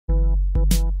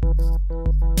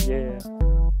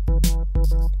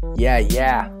Yeah,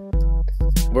 yeah.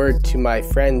 Word to my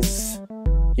friends.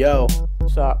 Yo,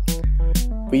 What's up?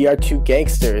 we are two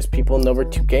gangsters. People know we're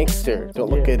two gangsters. Don't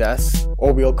look at us,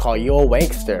 or we'll call you a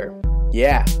wankster.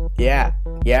 Yeah, yeah,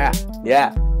 yeah,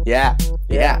 yeah, yeah,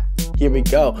 yeah. Here we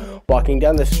go. Walking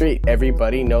down the street,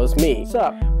 everybody knows me. What's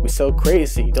up? We so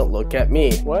crazy, don't look at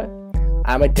me. What?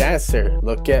 I'm a dancer,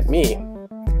 look at me.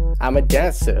 I'm a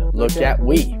dancer, look at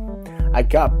we. I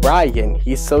got Brian,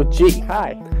 he's so G.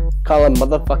 Hi. Call him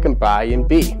motherfucking Brian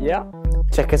B. Yeah.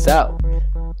 Check us out.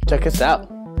 Check us out.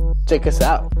 Check us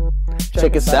out.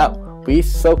 Check us out. We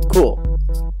so cool.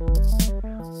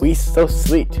 We so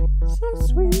sweet. So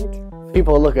sweet.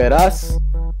 People look at us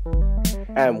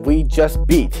and we just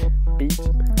beat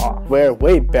off. We're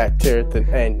way better than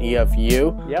any of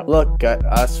you. Yep. Look at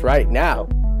us right now.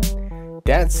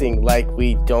 Dancing like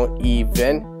we don't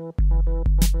even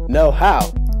know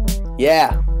how.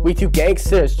 Yeah, we two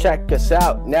gangsters, check us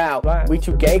out now. We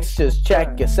two gangsters,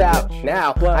 check us out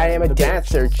now. I am a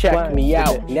dancer, check me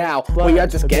out now. We are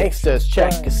just gangsters,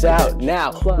 check us out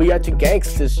now. We are two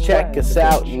gangsters, check us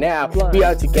out now. We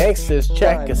are two gangsters,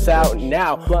 check us out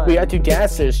now. We are two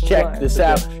dancers, check this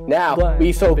out now.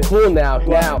 We so cool now.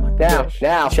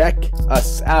 Check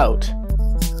us out.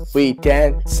 We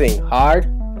dancing hard.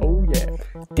 Oh yeah.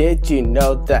 Did you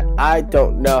know that I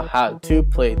don't know how to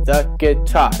play the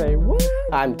guitar? Say what?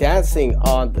 I'm dancing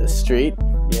on the street,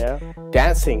 Yeah.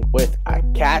 dancing with a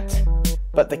cat.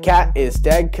 But the cat is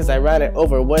dead cause I ran it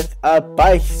over with a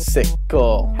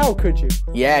bicycle. How could you?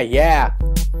 Yeah, yeah.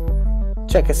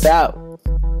 Check us out.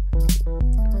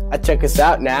 Check us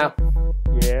out now.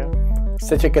 Yeah.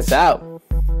 So check us out.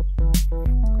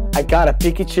 I got a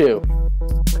Pikachu.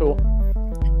 Cool.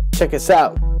 Check us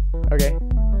out. Okay.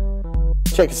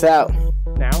 Check us out.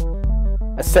 Now?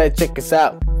 I said check us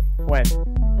out. When?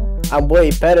 I'm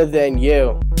way better than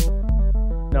you.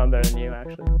 No, I'm better than you,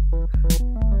 actually.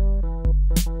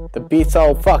 The beat's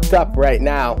all fucked up right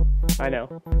now. I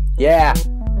know. Yeah,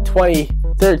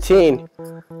 2013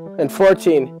 and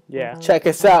 14. Yeah. Check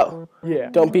us out. Yeah.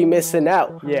 Don't be missing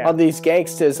out. Yeah. All these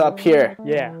gangsters up here.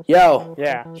 Yeah. Yo.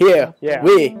 Yeah. Here. Yeah.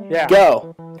 We Yeah.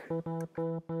 go.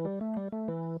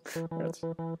 That's...